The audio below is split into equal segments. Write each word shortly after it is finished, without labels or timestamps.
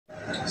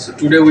So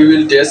today we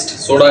will test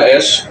soda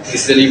ash.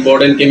 This is an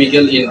important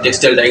chemical in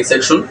textile dyeing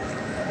section.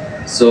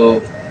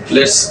 So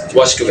let's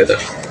watch together.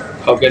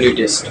 How can we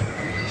test?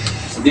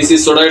 So this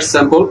is soda ash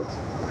sample.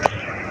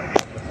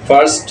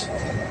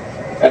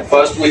 At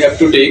first we have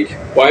to take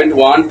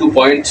 0.1 to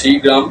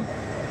 0.3 gram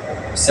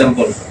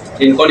sample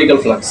in conical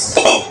flux.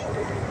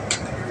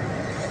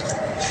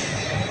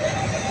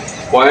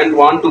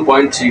 0.1 to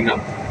 0.3 gram.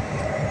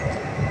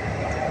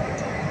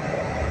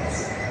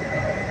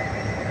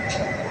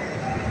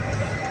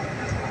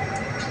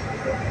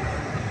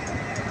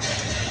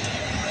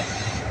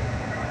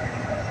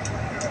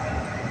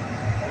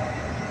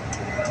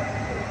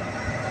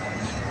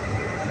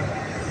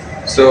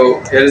 So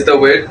here is the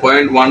weight,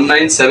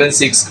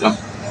 0.1976 gram,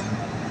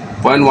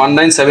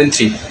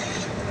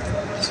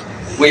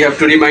 0.1973. We have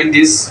to remind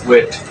this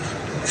weight.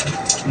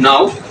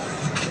 Now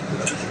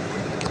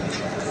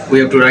we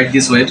have to write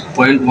this weight,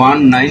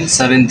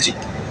 0.1973.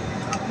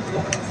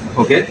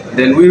 Okay,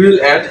 then we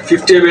will add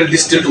 50 ml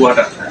distilled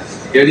water.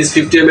 Here is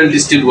 50 ml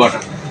distilled water.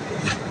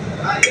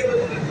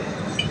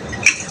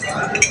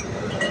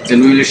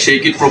 Then we will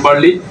shake it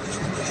properly.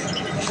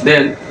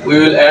 Then we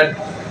will add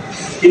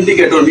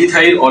indicator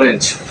methyl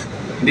orange.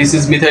 This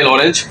is methyl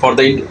orange for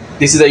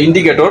this is the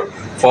indicator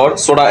for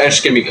soda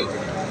ash chemical.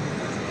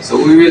 So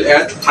we will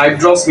add 5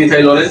 drops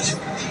methyl orange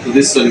to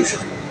this solution.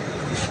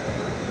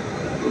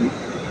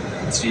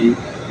 3,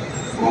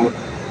 4,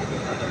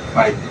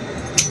 5.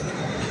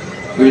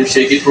 We will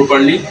shake it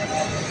properly,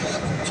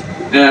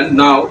 and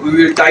now we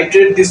will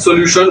titrate this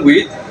solution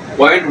with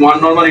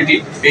 0.1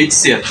 normality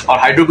HCl or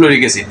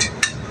hydrochloric acid.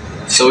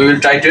 So we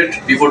will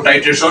titrate. Before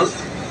titration,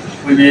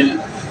 we will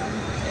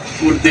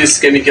put this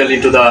chemical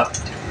into the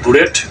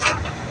burette.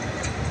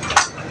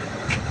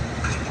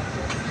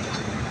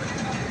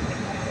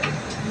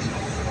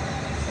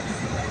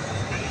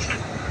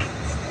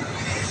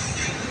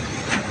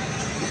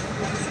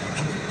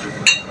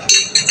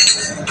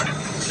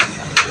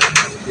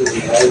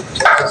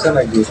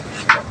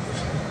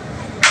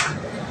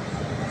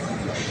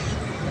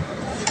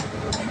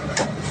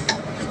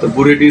 The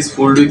burette is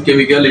filled with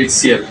chemical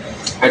HCl,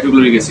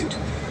 hydrochloric acid.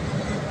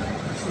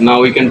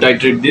 Now we can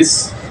titrate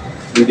this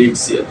with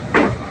HCl.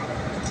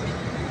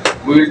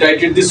 We will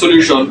titrate this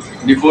solution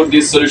before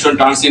this solution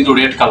turns into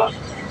red color,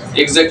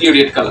 exactly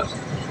red color.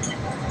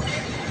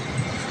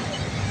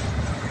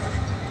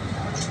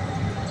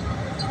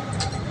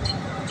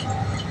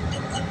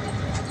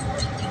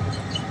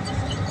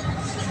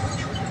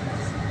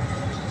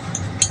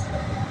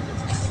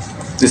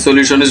 This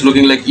solution is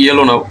looking like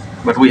yellow now,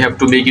 but we have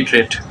to make it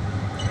red.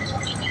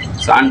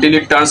 So until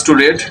it turns to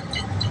red,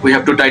 we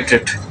have to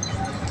titrate.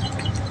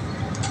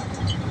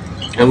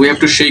 And we have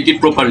to shake it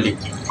properly,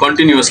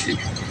 continuously.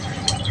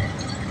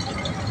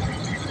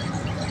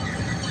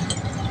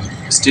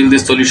 Still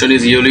this solution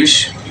is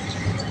yellowish.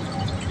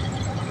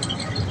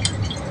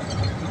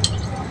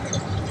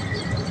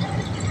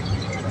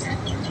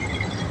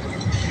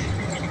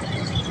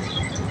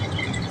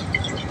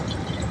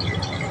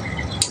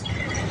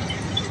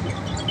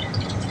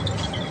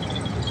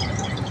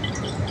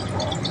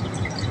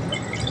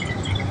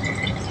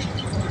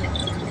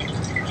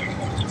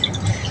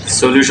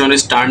 Solution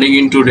is turning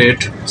into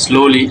red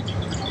slowly.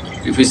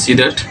 If you see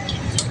that,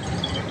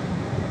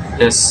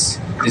 yes,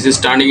 this is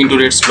turning into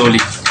red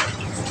slowly,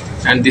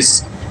 and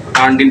this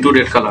turned into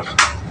red color.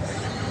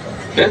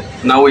 Okay,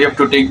 now we have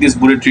to take this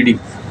burette reading.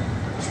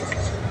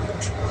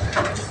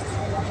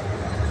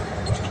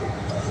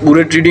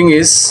 Burette reading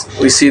is,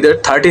 we see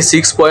that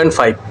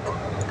 36.5.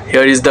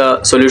 Here is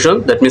the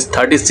solution, that means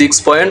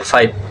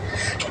 36.5.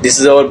 This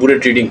is our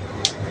burette reading.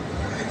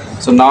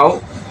 So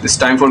now it's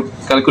time for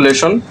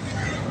calculation.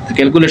 The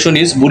calculation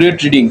is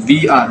burette reading,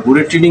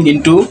 burette reading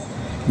into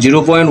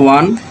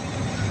 0.1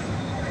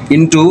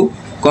 into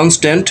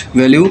constant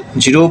value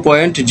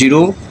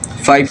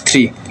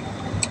 0.053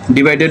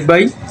 divided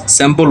by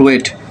sample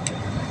weight.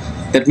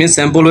 That means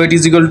sample weight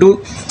is equal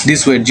to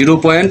this weight,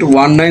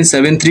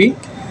 0.1973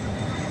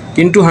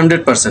 into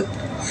 100%.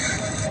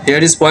 Here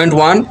is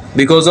 0.1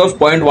 because of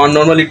 0.1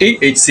 normality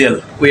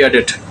HCl we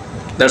added.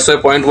 That's why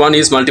 0.1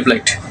 is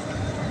multiplied.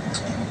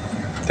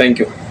 Thank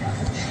you.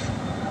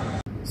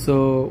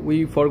 So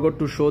we forgot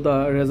to show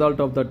the result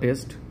of the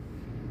test,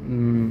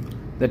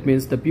 that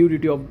means the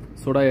purity of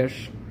soda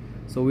ash.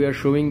 So we are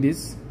showing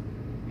this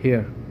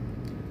here.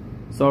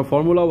 So our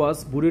formula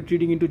was burette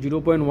reading into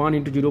 0.1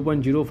 into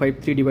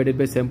 0.053 divided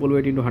by sample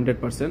weight into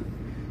 100%.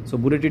 So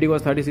burette reading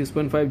was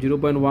 36.5,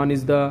 0.1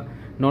 is the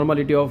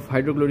normality of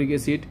hydrochloric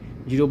acid,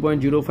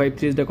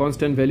 0.053 is the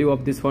constant value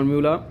of this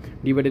formula,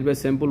 divided by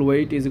sample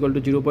weight is equal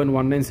to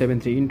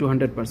 0.1973 into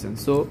 100%.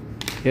 So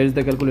here is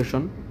the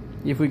calculation.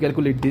 If we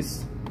calculate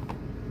this,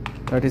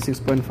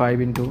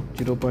 36.5 into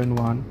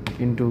 0.1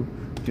 into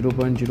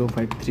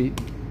 0.053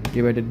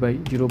 divided by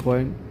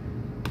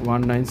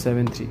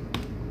 0.1973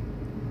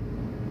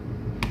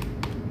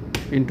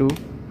 into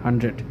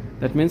 100,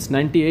 that means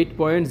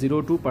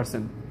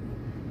 98.02%.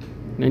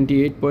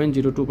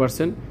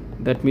 98.02%.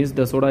 That means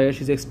the soda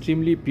ash is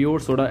extremely pure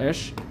soda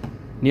ash,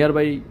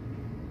 nearby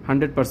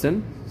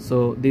 100%.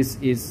 So this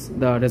is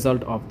the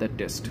result of that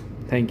test.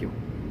 Thank you.